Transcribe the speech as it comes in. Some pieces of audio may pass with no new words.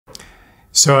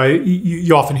So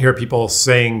you often hear people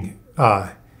saying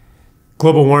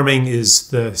global warming is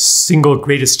the single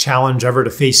greatest challenge ever to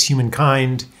face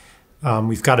humankind.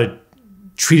 We've got to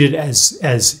treat it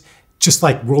as just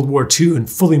like World War II and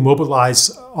fully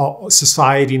mobilize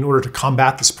society in order to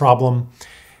combat this problem.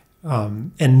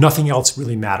 And nothing else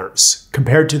really matters.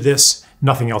 Compared to this,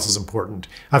 nothing else is important.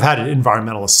 I've had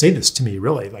environmentalists say this to me,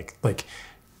 really, like,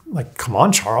 come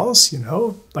on, Charles,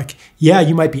 yeah,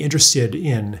 you might be interested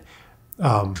in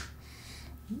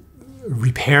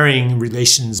repairing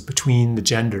relations between the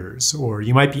genders, or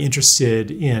you might be interested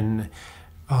in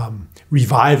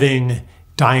reviving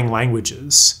dying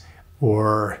languages,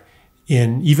 or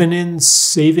even in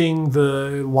saving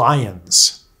the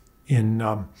lions in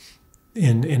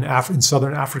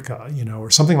Southern Africa,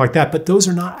 or something like that. But those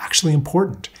are not actually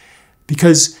important,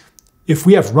 because if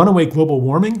we have runaway global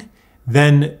warming,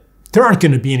 then there aren't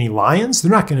going to be any lions. There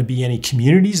are not going to be any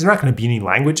communities. There are not going to be any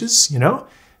languages.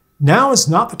 Now is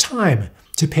not the time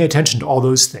to pay attention to all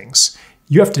those things.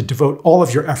 You have to devote all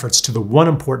of your efforts to the one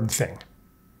important thing.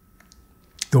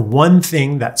 The one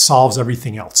thing that solves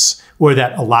everything else, or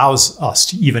that allows us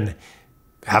to even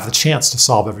have the chance to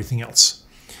solve everything else.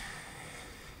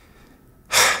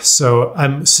 So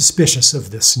I'm suspicious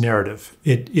of this narrative.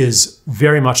 It is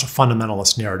very much a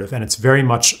fundamentalist narrative, and it's very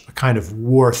much a kind of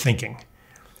war thinking.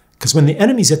 Because when the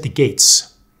enemy's at the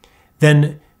gates,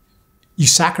 then you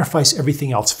sacrifice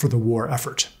everything else for the war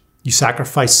effort. You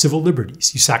sacrifice civil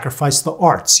liberties. You sacrifice the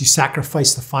arts. You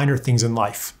sacrifice the finer things in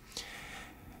life.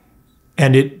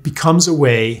 And it becomes a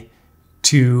way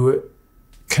to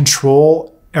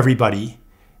control everybody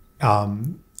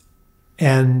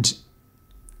and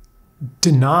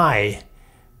deny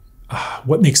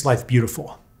what makes life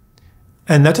beautiful.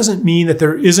 And that doesn't mean that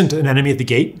there isn't an enemy at the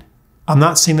gate. I'm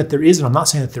not saying that there is, and I'm not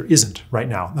saying that there isn't right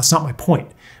now. That's not my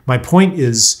point. My point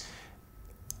is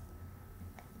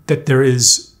that there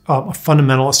is a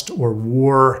fundamentalist or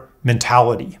war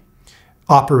mentality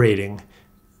operating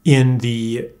in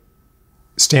the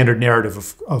standard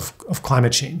narrative of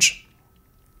climate change.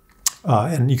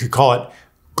 And you could call it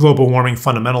global warming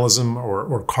fundamentalism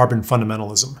or carbon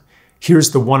fundamentalism.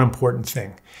 Here's the one important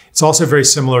thing. It's also very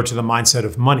similar to the mindset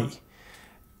of money,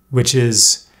 which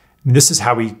is, I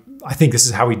think this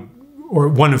is how we, or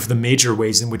one of the major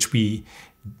ways in which we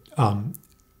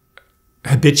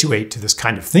habituate to this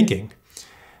kind of thinking,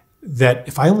 that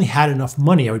if I only had enough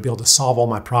money, I would be able to solve all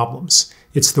my problems.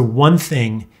 It's the one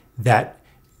thing that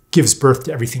gives birth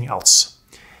to everything else.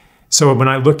 So when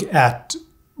I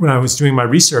was doing my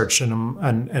research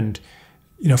and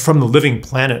from the living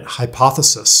planet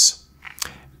hypothesis,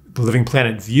 the living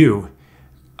planet view,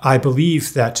 I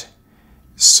believe that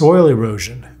soil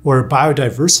erosion or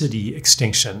biodiversity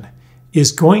extinction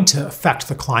is going to affect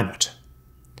the climate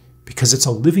because it's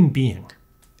a living being.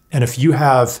 And if you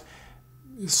have,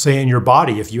 say in your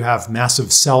body, if you have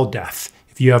massive cell death,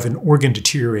 if you have an organ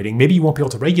deteriorating, maybe you won't be able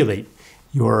to regulate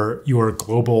your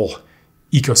global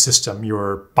ecosystem,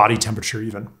 your body temperature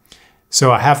even.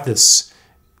 So I have this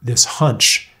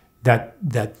hunch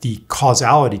that the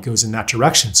causality goes in that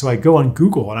direction. So I go on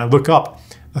Google and I look up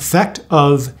effect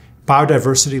of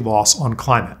biodiversity loss on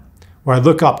climate, or I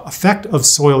look up effect of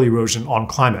soil erosion on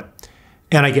climate,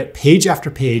 and I get page after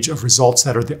page of results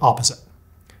that are the opposite.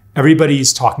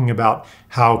 Everybody's talking about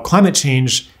how climate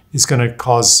change is going to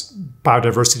cause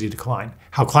biodiversity decline,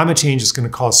 how climate change is going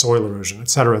to cause soil erosion, et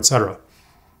cetera,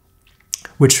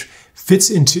 which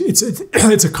fits into, it's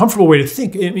a comfortable way to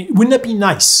think. I mean, wouldn't it be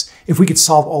nice if we could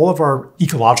solve all of our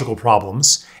ecological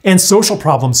problems and social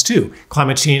problems too?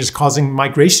 Climate change is causing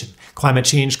migration, climate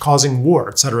change causing war,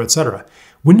 et cetera.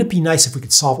 Wouldn't it be nice if we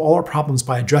could solve all our problems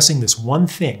by addressing this one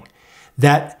thing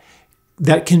that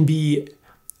can be,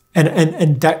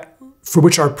 and that for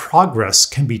which our progress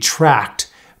can be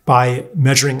tracked by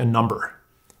measuring a number,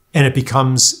 and it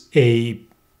becomes a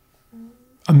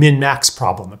min-max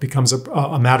problem. It becomes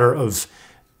a matter of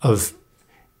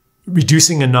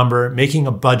reducing a number, making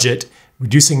a budget,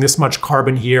 reducing this much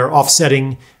carbon here,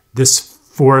 offsetting this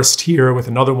forest here with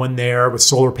another one there, with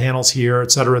solar panels here,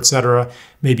 et cetera,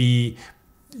 maybe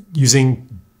using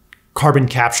carbon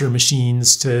capture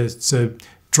machines to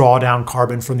draw down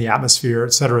carbon from the atmosphere,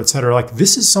 et cetera. Like,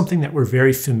 this is something that we're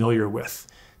very familiar with,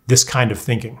 this kind of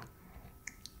thinking.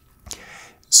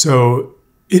 So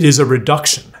it is a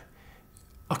reduction,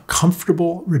 a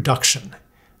comfortable reduction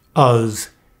of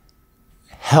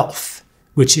health,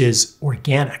 which is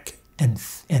organic and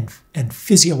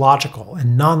physiological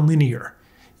and nonlinear,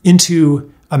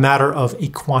 into a matter of a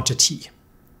quantity.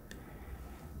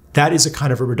 That is a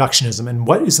kind of a reductionism. And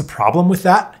what is the problem with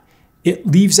that? It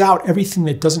leaves out everything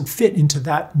that doesn't fit into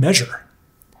that measure.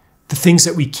 the things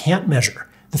that we can't measure,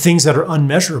 the things that are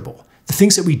unmeasurable, the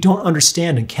things that we don't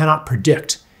understand and cannot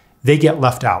predict, they get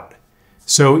left out.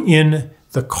 So in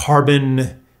the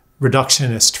carbon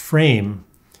reductionist frame,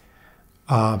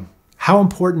 how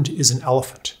important is an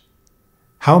elephant?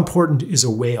 How important is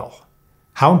a whale?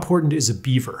 How important is a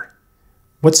beaver?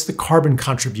 What's the carbon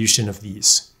contribution of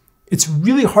these? It's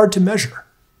really hard to measure.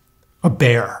 A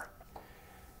bear.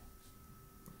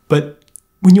 But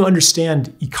when you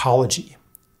understand ecology,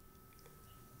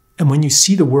 and when you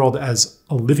see the world as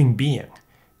a living being,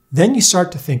 then you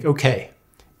start to think, okay,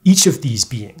 each of these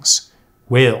beings,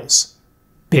 whales,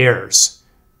 bears,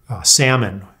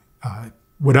 salmon,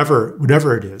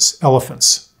 whatever it is,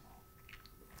 elephants,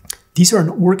 these are an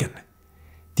organ.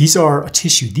 These are a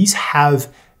tissue. These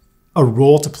have a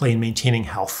role to play in maintaining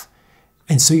health.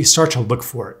 And so you start to look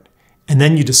for it. And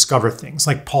then you discover things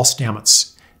like Paul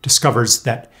Stamets discovers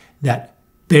that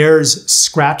bears'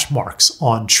 scratch marks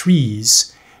on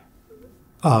trees,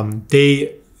 so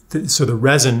the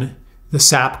resin, the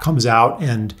sap comes out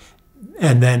and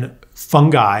then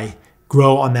fungi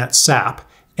grow on that sap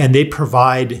and they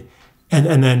provide,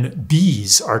 and then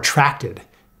bees are attracted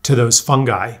to those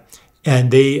fungi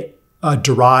and they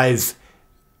derive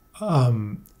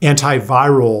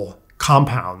antiviral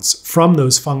compounds from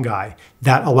those fungi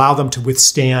that allow them to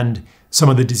withstand some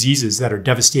of the diseases that are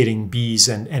devastating bees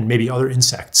and maybe other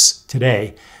insects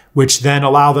today, which then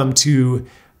allow them to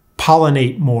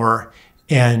pollinate more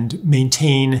and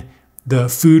maintain the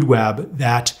food web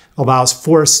that allows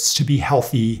forests to be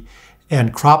healthy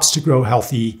and crops to grow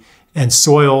healthy and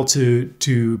soil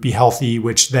to be healthy,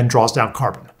 which then draws down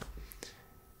carbon.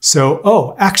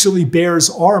 So, actually bears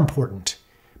are important,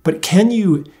 but can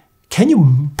you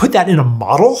put that in a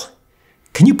model?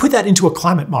 Can you put that into a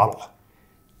climate model?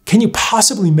 Can you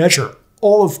possibly measure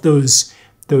all of those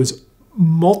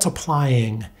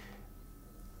multiplying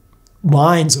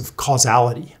lines of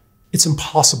causality? It's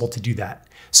impossible to do that.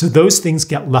 So those things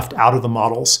get left out of the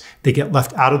models. They get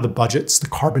left out of the budgets, the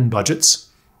carbon budgets.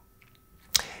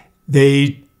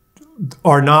 They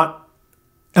are not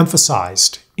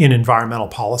emphasized in environmental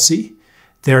policy.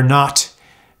 They're not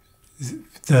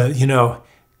the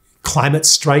climate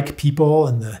strike people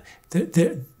and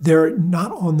they're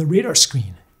not on the radar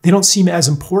screen. They don't seem as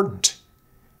important.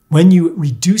 When you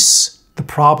reduce the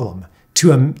problem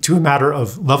to a matter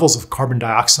of levels of carbon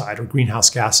dioxide or greenhouse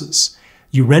gases,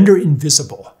 you render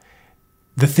invisible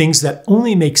the things that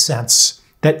only make sense,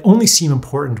 that only seem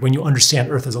important when you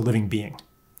understand Earth as a living being.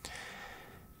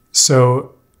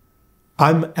 So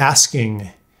I'm asking,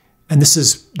 and this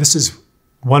is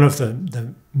one of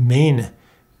the main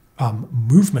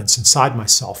movements inside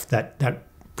myself that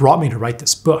brought me to write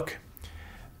this book.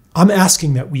 I'm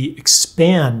asking that we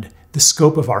expand the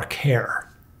scope of our care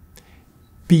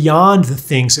beyond the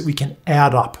things that we can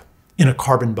add up in a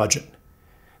carbon budget,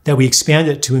 that we expand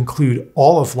it to include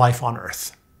all of life on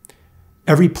Earth,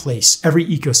 every place, every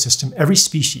ecosystem, every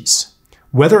species,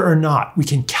 whether or not we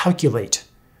can calculate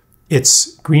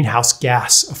its greenhouse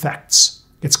gas effects,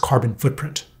 its carbon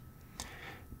footprint.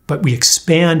 But we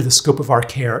expand the scope of our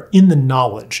care in the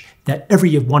knowledge that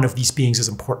every one of these beings is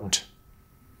important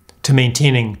to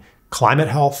maintaining climate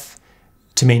health,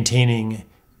 to maintaining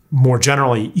more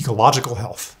generally ecological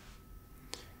health.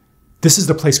 This is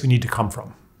the place we need to come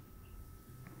from.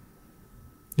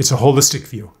 It's a holistic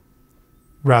view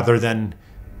rather than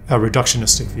a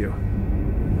reductionistic view.